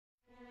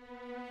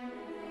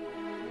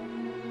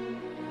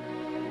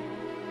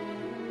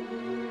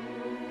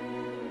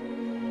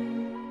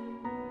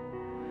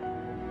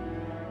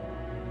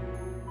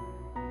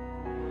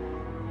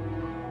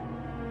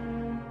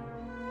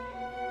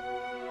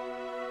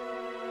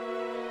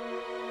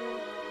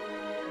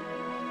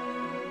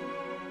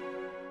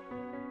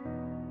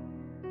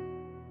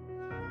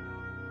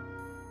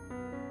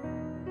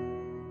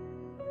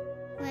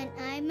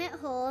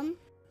home,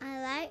 I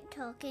like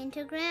talking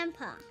to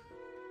Grandpa.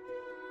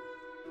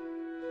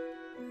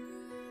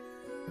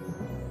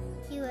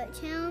 He would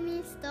tell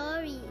me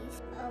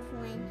stories of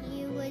when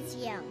he was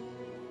young,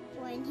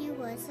 when he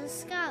was a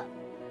scout.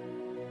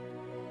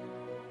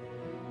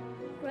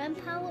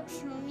 Grandpa would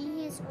show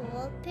me his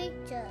old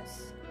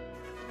pictures.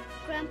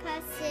 Grandpa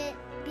said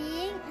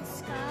being a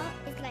scout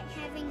is like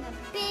having a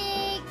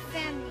big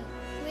family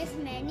with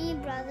many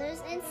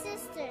brothers and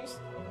sisters.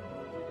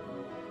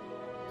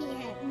 He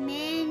had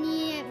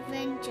many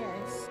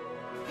adventures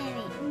and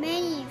made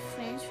many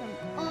friends from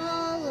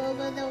all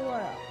over the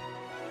world.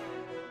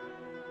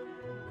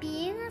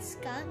 Being a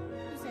scout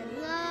is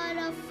a lot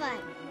of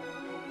fun.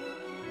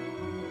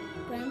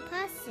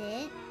 Grandpa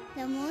said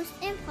the most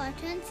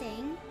important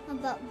thing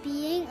about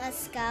being a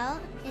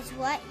scout is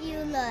what you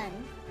learn.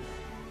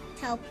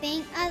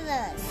 Helping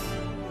others.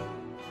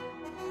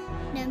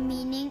 The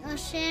meaning of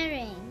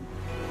sharing.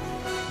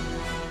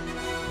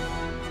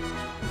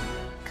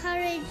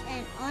 Courage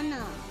and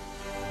honor.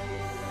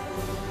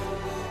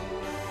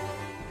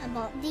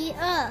 About the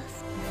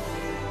earth.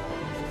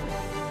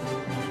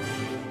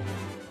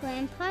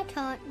 Grandpa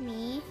taught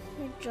me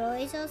the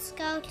joys of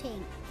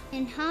scouting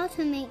and how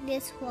to make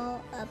this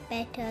world a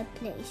better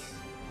place.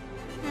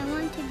 I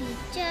want to be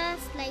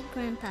just like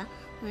Grandpa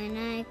when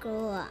I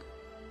grow up.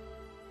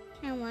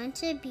 I want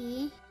to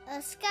be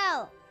a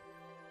scout.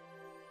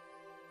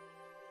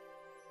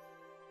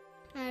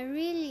 I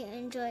really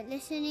enjoyed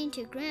listening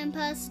to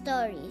Grandpa's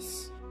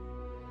stories.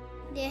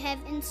 They have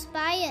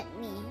inspired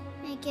me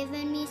and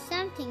given me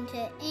something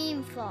to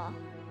aim for.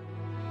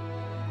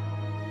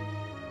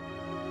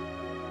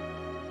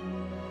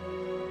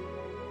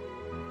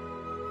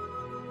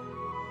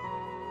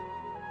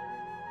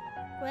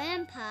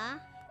 Grandpa,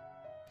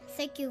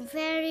 thank you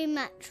very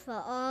much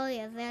for all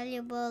your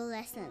valuable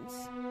lessons.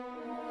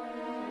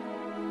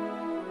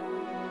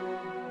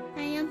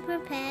 I am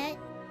prepared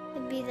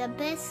to be the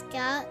best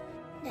scout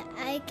that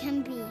I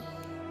can be.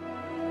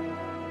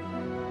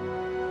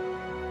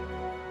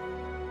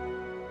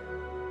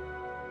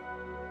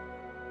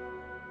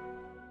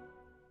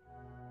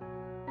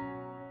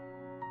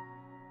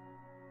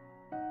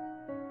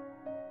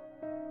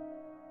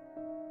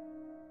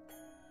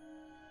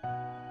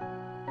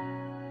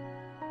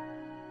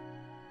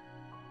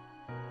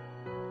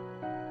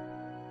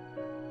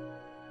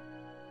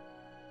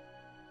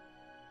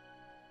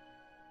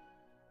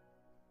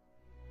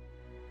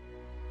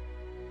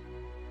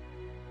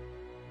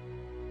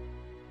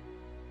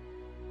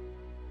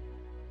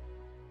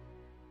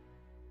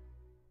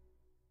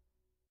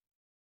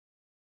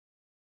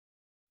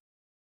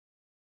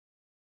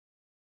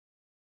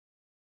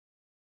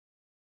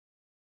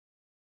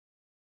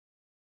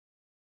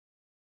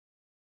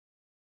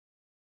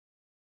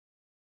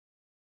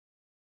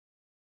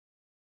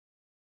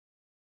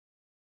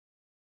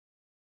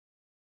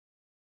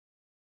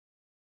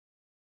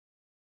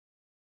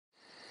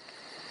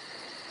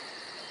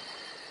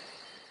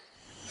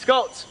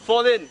 Scouts,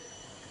 fall in.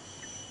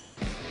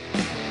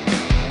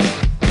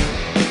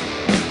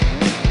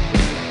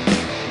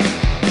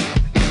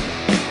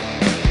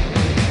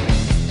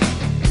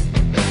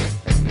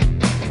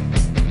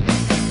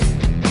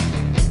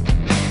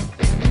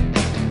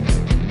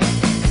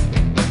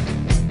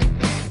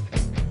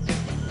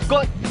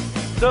 Good.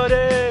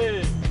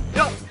 30.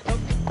 Yeah.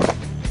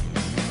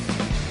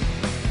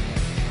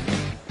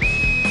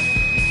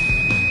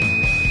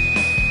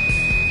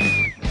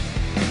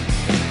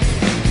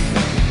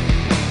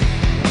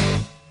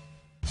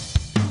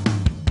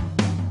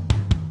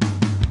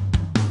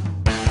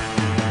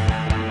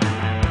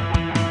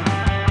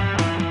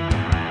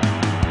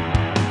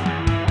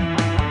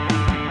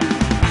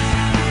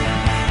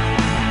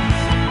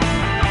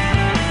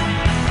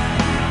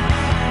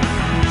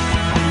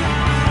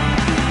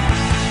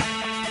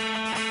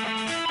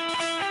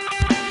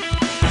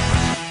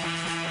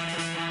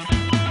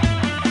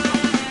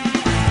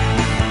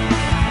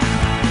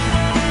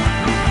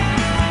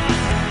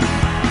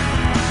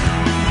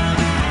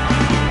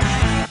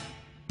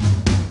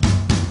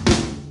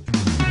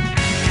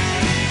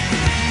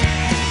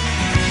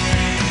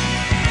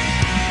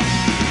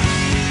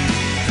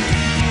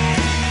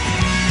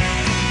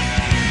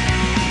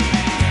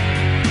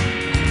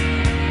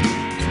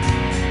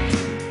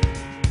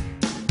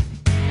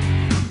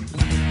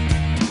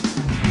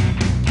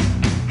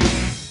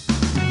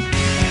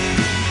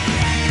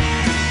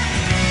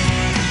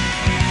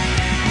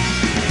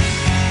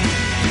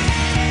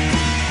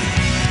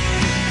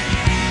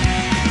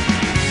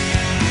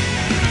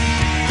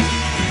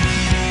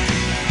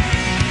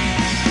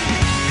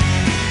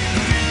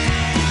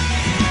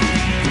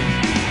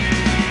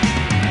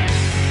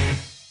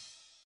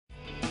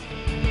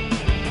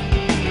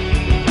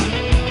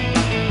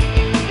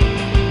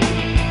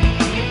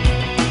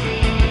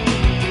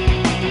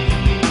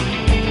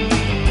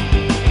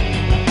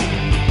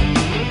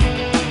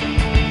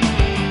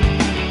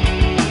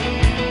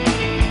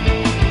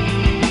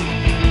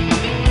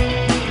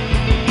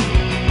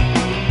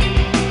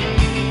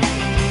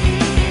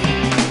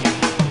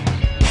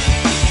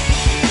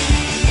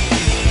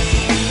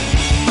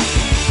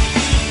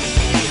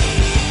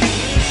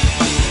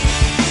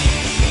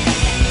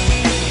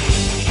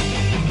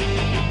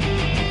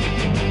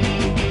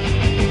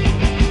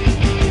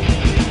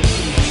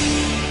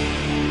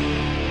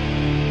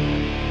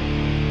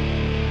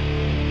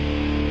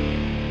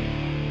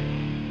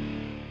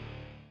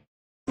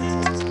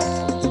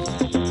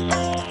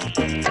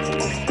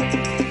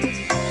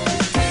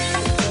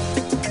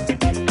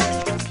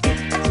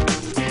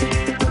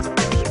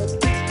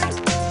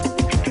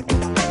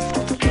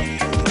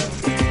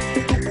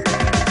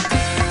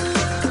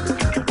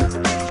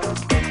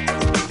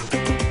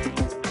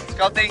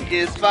 Scouting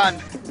is fun.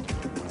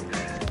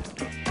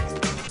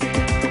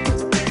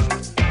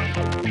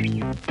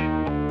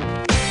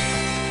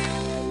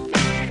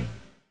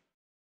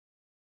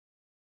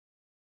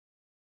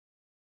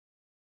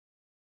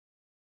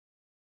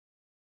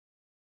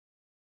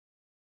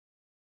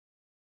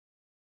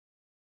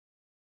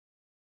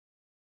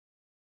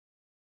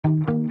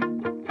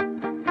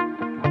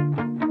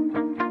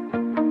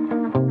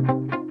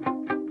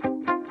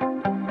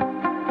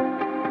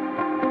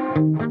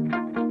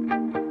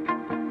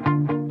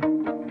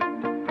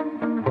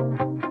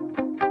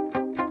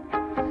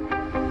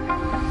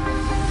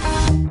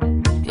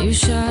 You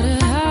shout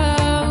it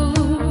out,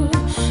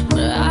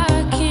 but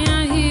I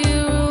can't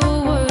hear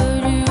a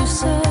word you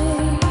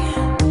say.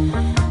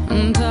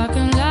 I'm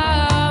talking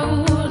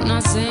loud,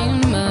 not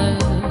saying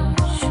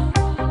much.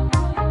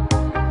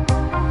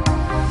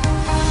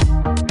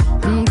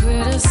 I'm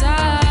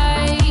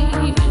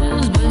criticized,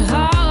 but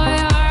how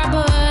your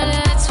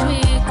bullets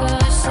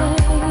ricochet.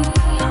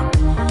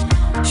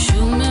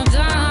 Shoot me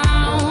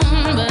down,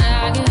 but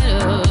I get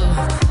up.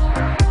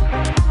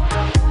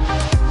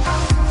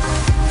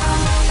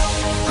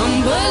 I'm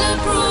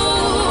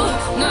bulletproof,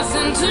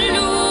 nothing to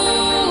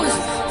lose.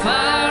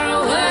 Far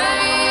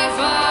away,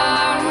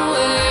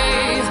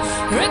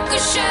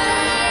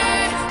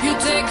 ricochet. You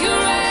take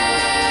your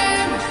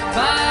aim.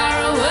 Far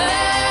away.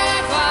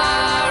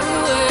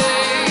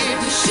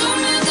 You shoot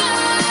me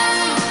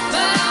down,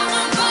 but I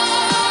won't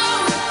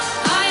fall.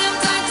 I am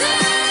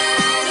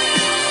titanium.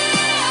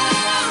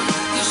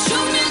 You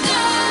shoot me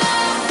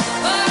down,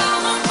 but I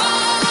won't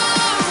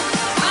fall.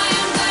 I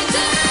am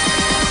titanium.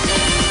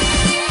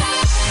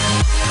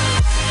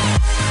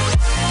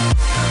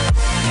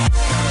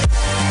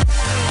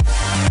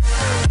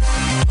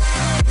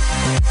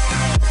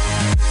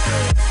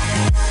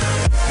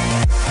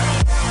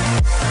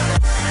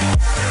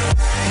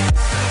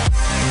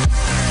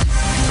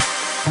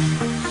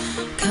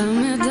 Cut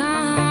me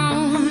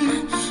down,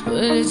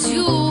 but it's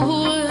you who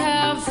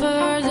have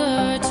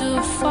further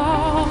to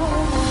fall.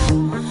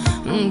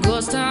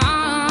 Ghost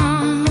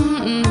town,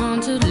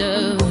 haunted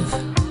love.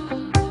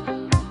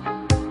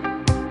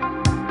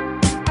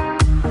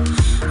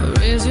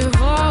 Raise your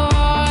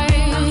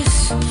voice,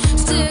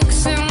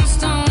 sticks and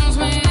stones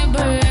may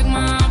break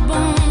my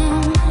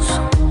bones.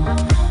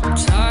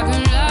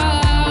 Talking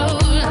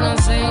loud, not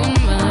saying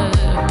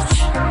much.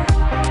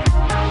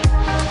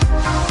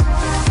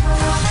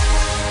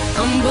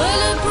 I'm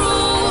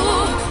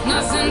bulletproof,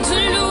 nothing to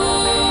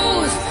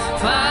lose.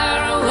 Far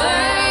away,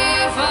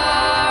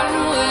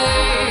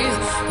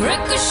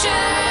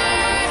 ricochet.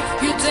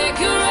 You take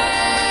your